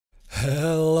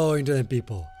Hello internet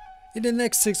people! In the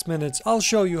next 6 minutes I'll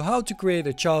show you how to create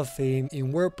a child theme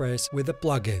in WordPress with a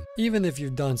plugin. Even if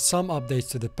you've done some updates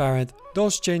to the parent,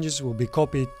 those changes will be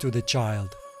copied to the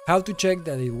child. How to check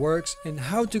that it works and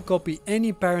how to copy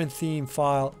any parent theme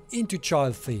file into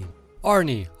child theme.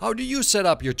 Arnie, how do you set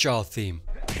up your child theme?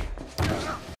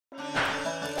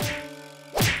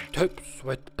 Tips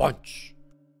with punch.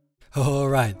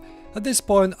 Alright, at this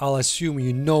point I'll assume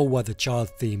you know what a child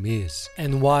theme is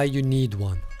and why you need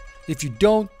one. If you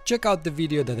don't, check out the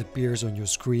video that appears on your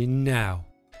screen now.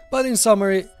 But in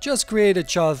summary, just create a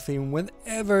child theme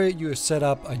whenever you set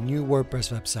up a new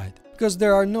WordPress website, because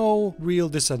there are no real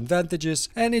disadvantages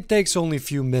and it takes only a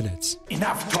few minutes.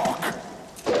 Enough talk!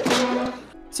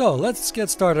 So let's get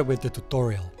started with the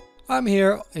tutorial. I'm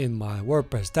here in my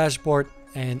WordPress dashboard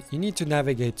and you need to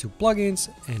navigate to plugins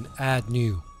and add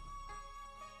new.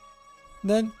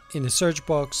 Then in the search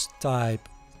box type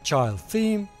child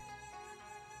theme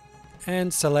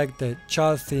and select the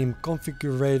child theme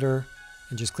configurator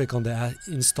and just click on the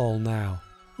install now.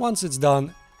 Once it's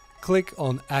done, click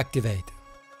on activate.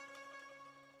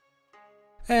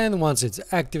 And once it's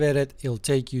activated, it'll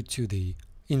take you to the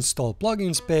install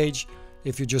plugins page.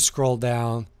 If you just scroll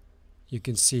down, you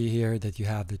can see here that you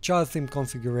have the child theme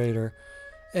configurator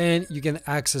and you can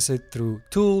access it through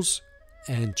tools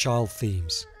and child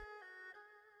themes.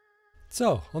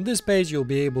 So on this page you'll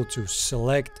be able to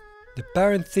select the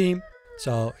parent theme.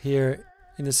 So here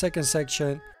in the second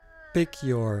section, pick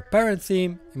your parent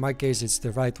theme, in my case it's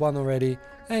the right one already,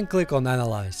 and click on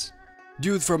analyze.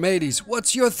 Dude from 80s,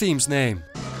 what's your theme's name?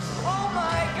 Oh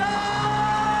my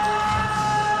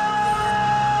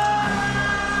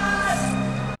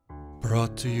god!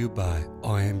 Brought to you by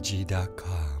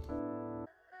omg.com.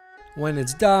 When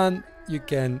it's done, you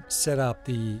can set up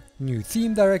the new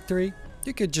theme directory.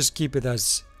 You could just keep it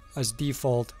as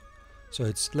default. So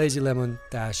it's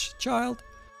lazylemon-child.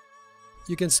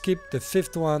 You can skip the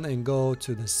fifth one and go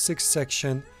to the sixth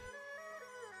section.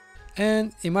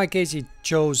 And in my case it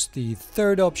chose the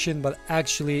third option, but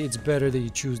actually it's better that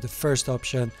you choose the first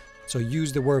option. So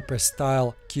use the WordPress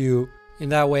style queue. In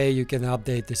that way you can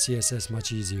update the CSS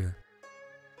much easier.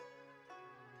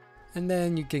 And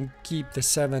then you can keep the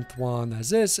seventh one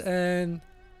as is, and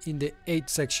in the eighth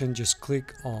section just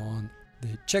click on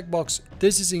the checkbox.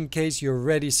 This is in case you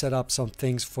already set up some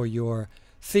things for your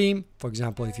theme. For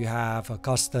example, if you have a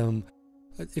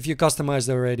if you customized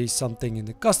already something in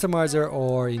the customizer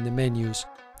or in the menus,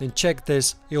 then check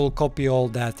this. It will copy all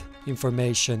that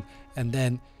information and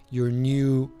then your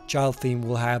new child theme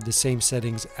will have the same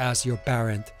settings as your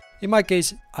parent. In my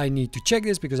case, I need to check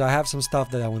this because I have some stuff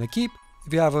that I want to keep.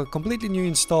 If you have a completely new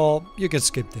install, you can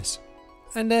skip this.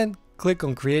 And then click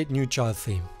on create new child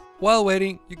theme. While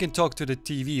waiting, you can talk to the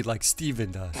TV like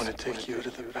Steven does. I want to take you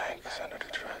to the bank, Senator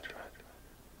Trent.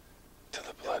 To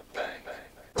the blood bank.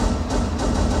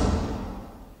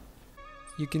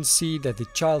 You can see that the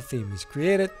child theme is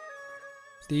created.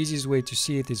 The easiest way to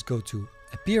see it is go to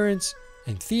Appearance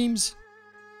and Themes.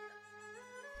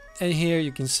 And here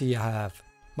you can see I have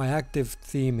my active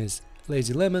theme is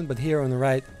Lazy Lemon, but here on the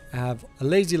right I have a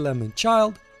Lazy Lemon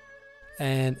child.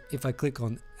 And if I click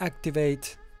on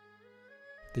Activate,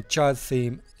 the child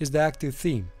theme is the active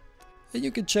theme. And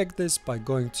you can check this by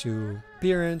going to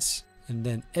Appearance and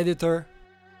then Editor.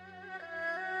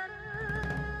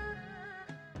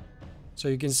 So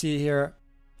you can see here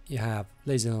you have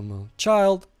Lazy Lemon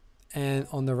child, and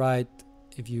on the right,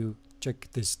 if you check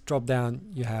this drop down,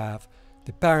 you have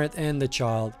the parent and the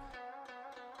child.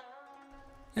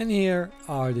 And here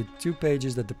are the two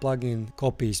pages that the plugin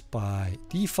copies by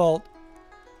default.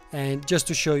 And just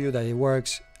to show you that it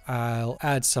works, I'll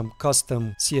add some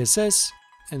custom CSS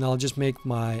and I'll just make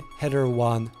my header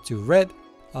 1 to red,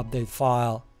 update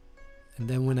file, and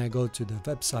then when I go to the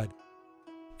website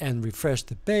and refresh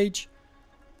the page,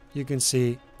 you can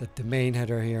see that the main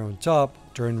header here on top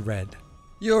turned red.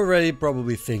 You're already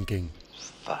probably thinking,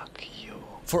 Fuck you.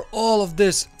 for all of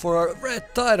this for a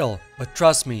red title, but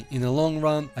trust me, in the long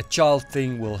run a child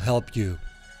theme will help you.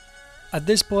 At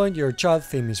this point your child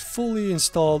theme is fully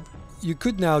installed. You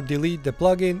could now delete the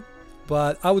plugin,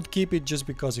 but I would keep it just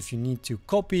because if you need to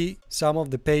copy some of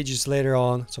the pages later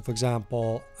on. So for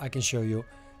example, I can show you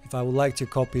if I would like to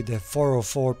copy the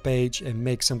 404 page and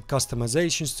make some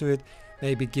customizations to it,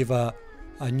 maybe give a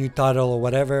new title or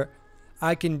whatever,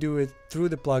 I can do it through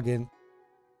the plugin.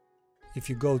 If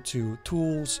you go to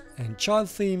Tools and Child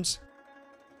Themes,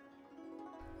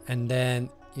 and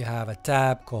then you have a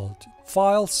tab called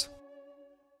Files.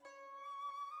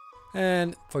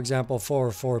 And for example,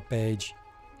 404 page,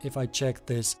 if I check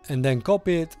this and then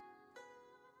copy it,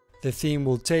 the theme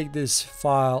will take this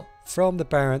file from the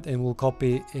parent and we'll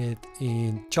copy it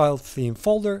in child theme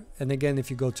folder. And again, if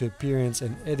you go to appearance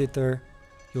and editor,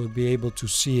 you'll be able to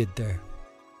see it there.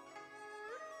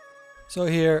 So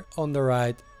here on the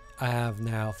right, I have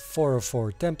now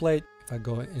 404 template. If I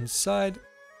go inside,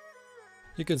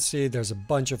 you can see there's a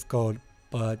bunch of code,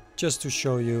 but just to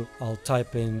show you, I'll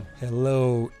type in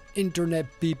hello internet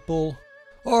people.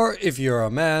 Or if you're a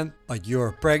man, but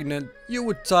you're pregnant, you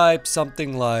would type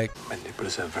something like, My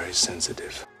nipples are very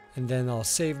sensitive. and then I'll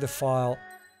save the file.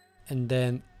 And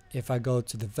then if I go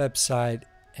to the website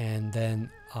and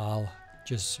then I'll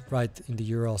just write in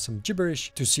the URL some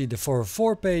gibberish to see the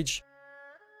 404 page,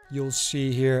 you'll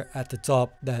see here at the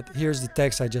top that here's the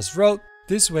text I just wrote.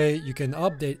 This way you can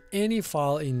update any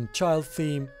file in child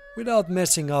theme without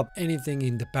messing up anything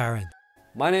in the parent.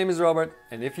 My name is Robert,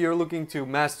 and if you're looking to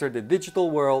master the digital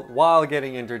world while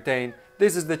getting entertained,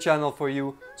 this is the channel for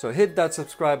you. So hit that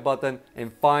subscribe button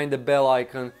and find the bell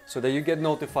icon so that you get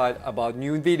notified about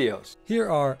new videos. Here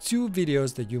are 2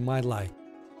 videos that you might like.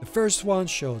 The first one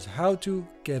shows how to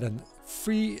get a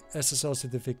free SSL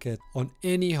certificate on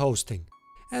any hosting.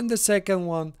 And the second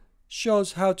one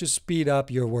shows how to speed up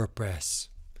your WordPress.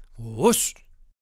 Whoosh!